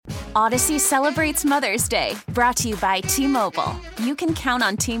Odyssey celebrates Mother's Day, brought to you by T-Mobile. You can count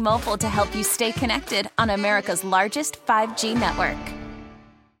on T-Mobile to help you stay connected on America's largest 5G network.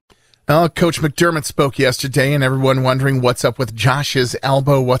 Well, Coach McDermott spoke yesterday, and everyone wondering what's up with Josh's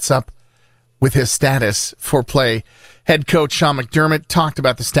elbow, what's up with his status for play. Head coach Sean McDermott talked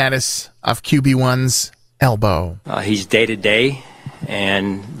about the status of QB1's elbow. He's day-to-day,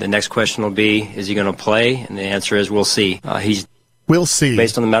 and the next question will be, is he going to play? And the answer is, we'll see. We'll see.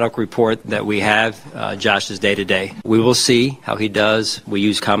 Based on the medical report that we have, Josh is day-to-day. We will see how he does. We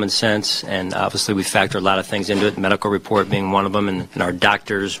use common sense, and obviously we factor a lot of things into it, medical report being one of them, and our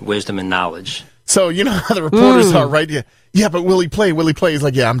doctor's wisdom and knowledge. So you know how the reporters are, right? Yeah, but will he play? Will he play? He's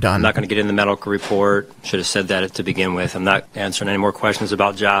like, yeah, I'm done. I'm not going to get in the medical report. Should have said that to begin with. I'm not answering any more questions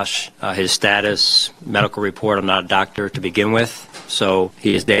about Josh, his status, medical report. I'm not a doctor to begin with. So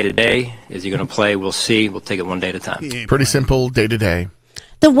he is day-to-day. Is he going to play? We'll see. We'll take it one day at a time. Pretty simple, day-to-day.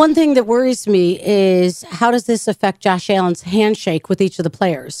 The one thing that worries me is how does this affect Josh Allen's handshake with each of the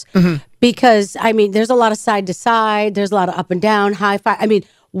players? Mm-hmm. Because, I mean, there's a lot of side-to-side. There's a lot of up and down, high-five. I mean,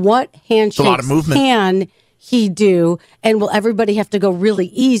 what handshakes can he do? And will everybody have to go really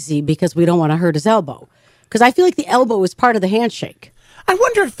easy because we don't want to hurt his elbow? Because I feel like the elbow is part of the handshake. I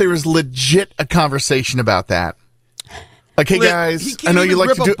wonder if there was legit a conversation about that. Like, hey guys, I know you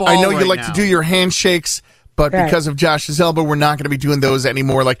like to do your handshakes, but because of Josh's elbow, we're not going to be doing those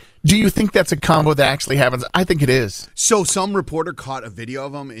anymore. Like, do you think that's a combo that actually happens? I think it is. So some reporter caught a video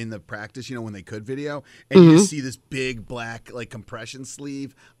of him in the practice, when they could video, and you just see this big black compression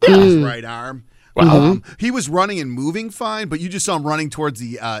sleeve on his right arm. Wow. He was running and moving fine, but you just saw him running towards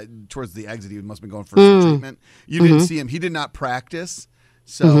the exit. He must have been going for some treatment. You didn't see him. He did not practice.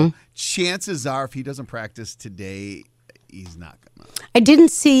 So chances are, if he doesn't practice today, he's not going to. I didn't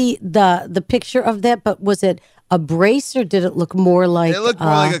see the picture of that, but was it a brace or did it look more like... It looked more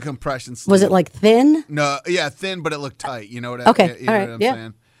like a compression sleeve. Was it like thin? No, yeah, thin, but it looked tight. You know what okay. What I'm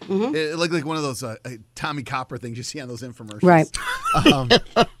saying? Mm-hmm. It looked like one of those Tommy Copper things you see on those infomercials. Right.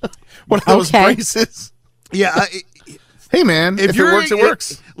 One of those braces. Yeah. Hey, man, if it works, it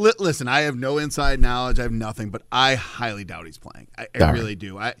works. Listen, I have no inside knowledge. I have nothing, but I highly doubt he's playing. I really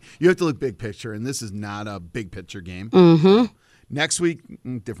do. You have to look big picture, and this is not a big picture game. Mm-hmm. Next week,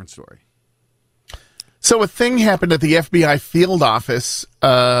 different story. So a thing happened at the FBI field office.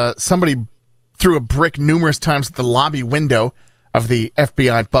 Somebody threw a brick numerous times at the lobby window of the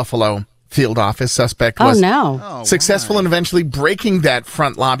FBI Buffalo field office. Suspect was successful in eventually breaking that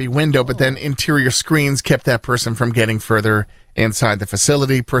front lobby window, but then interior screens kept that person from getting further inside the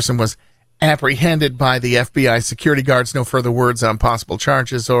facility. Person was apprehended by the FBI security guards. No further words on possible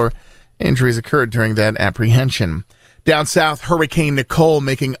charges or injuries occurred during that apprehension. Down south, Hurricane Nicole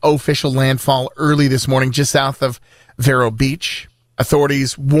making official landfall early this morning just south of Vero Beach.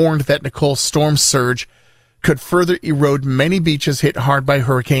 Authorities warned that Nicole's storm surge could further erode many beaches hit hard by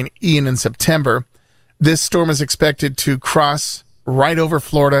Hurricane Ian in September. This storm is expected to cross right over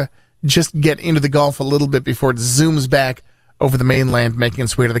Florida, just get into the Gulf a little bit before it zooms back over the mainland, making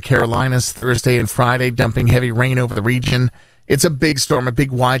its way to the Carolinas Thursday and Friday, dumping heavy rain over the region. It's a big storm, a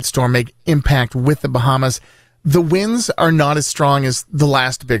big wide storm, make impact with the Bahamas. The winds are not as strong as the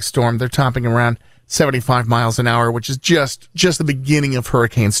last big storm. They're topping around 75 miles an hour, which is just the beginning of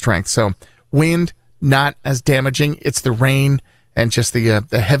hurricane strength. So wind, not as damaging. It's the rain and just the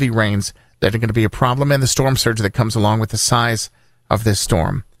heavy rains that are going to be a problem, and the storm surge that comes along with the size of this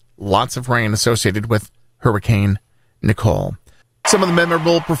storm. Lots of rain associated with Hurricane Nicole. Some of the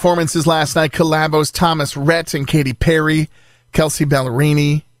memorable performances last night: collabos Thomas Rhett and Katy Perry, Kelsey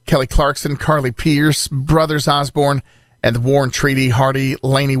Ballerini, Kelly Clarkson, Carly Pierce, Brothers Osborne, and the War and Treaty, Hardy,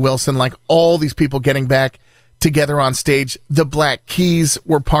 Lainey Wilson, like all these people getting back together on stage. The Black Keys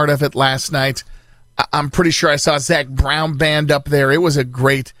were part of it last night. I'm pretty sure I saw Zach Brown Band up there. It was a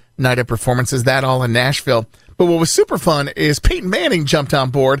great night of performances, that all in Nashville. But what was super fun is Peyton Manning jumped on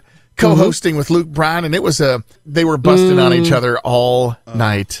board, co-hosting with Luke Bryan, and it was they were busting on each other all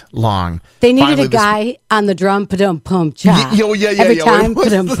night long. They needed a guy on the drum, pa-dum-pum, cha. Every time,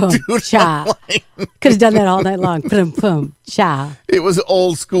 pa-dum-pum, cha. Could have done that all night long, pa-dum-pum, cha. It was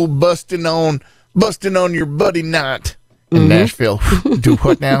old school busting on your buddy night in Nashville. Do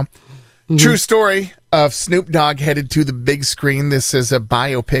what now? True story of Snoop Dogg headed to the big screen. This is a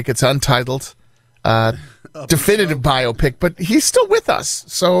biopic. It's untitled. Definitive biopic, but he's still with us.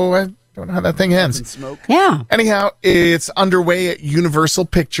 So I don't know how that thing ends. Yeah. Anyhow, it's underway at Universal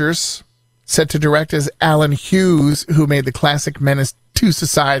Pictures. Set to direct as Alan Hughes, who made the classic Menace to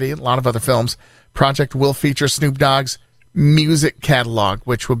Society and a lot of other films. Project will feature Snoop Dogg's music catalog,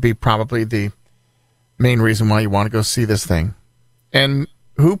 which would be probably the main reason why you want to go see this thing. And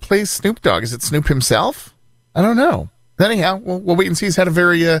who plays Snoop Dogg? Is it Snoop himself? I don't know. Anyhow, we'll wait and see. He's had a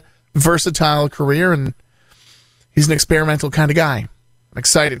very versatile career, and he's an experimental kind of guy. I'm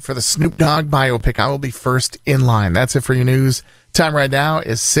excited for the Snoop Dogg biopic. I will be first in line. That's it for your news. Time right now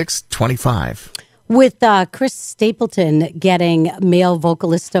is 6:25. With Chris Stapleton getting Male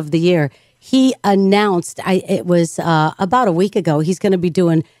Vocalist of the Year, he announced, it was about a week ago, he's going to be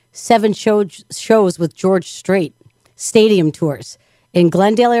doing 7 shows with George Strait, stadium tours in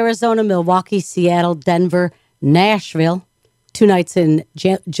Glendale, Arizona, Milwaukee, Seattle, Denver, Nashville, 2 nights in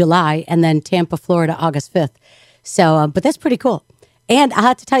July, and then Tampa, Florida, August 5th. So, but that's pretty cool. And I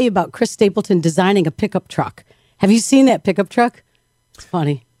have to tell you about Chris Stapleton designing a pickup truck. Have you seen that pickup truck? It's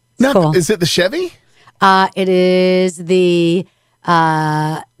funny. It's cool. Is it the Chevy? It is the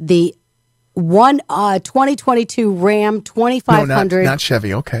 2022 Ram 2500. No, not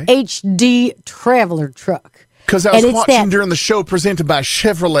Chevy. Okay. HD Traveler truck. Because I was watching during the show presented by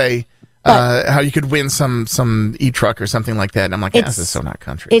Chevrolet, how you could win some e-truck or something like that. And I'm like, this is so not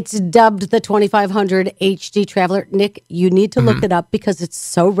country. It's dubbed the 2500 HD Traveler. Nick, you need to look it up because it's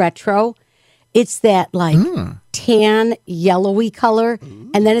so retro. It's that tan yellowy color,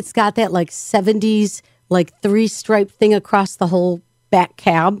 and then it's got that 70s 3-stripe thing across the whole back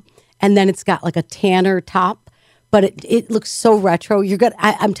cab, and then it's got a tanner top. But it looks so retro. You're good.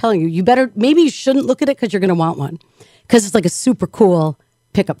 I'm telling you, maybe you shouldn't look at it because you're gonna want one, because it's a super cool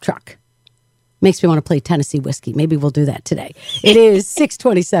pickup truck. Makes me want to play Tennessee Whiskey. Maybe we'll do that today. It is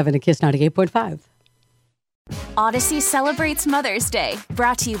 6:27 at Kiss 98.5. Odyssey celebrates Mother's Day,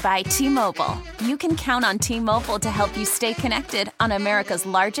 brought to you by T-Mobile. You can count on T-Mobile to help you stay connected on America's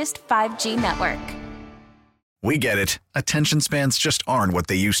largest 5G network. We get it. Attention spans just aren't what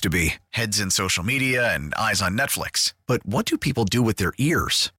they used to be. Heads in social media and eyes on Netflix. But what do people do with their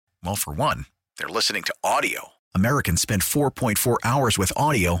ears? Well, for one, they're listening to audio. Americans spend 4.4 hours with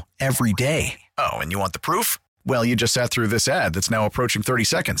audio every day. Oh, and you want the proof? Well, you just sat through this ad that's now approaching 30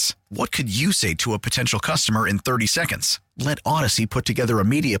 seconds. What could you say to a potential customer in 30 seconds? Let Odyssey put together a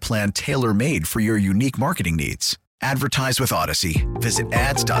media plan tailor-made for your unique marketing needs. Advertise with Odyssey. Visit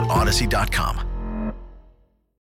ads.odyssey.com.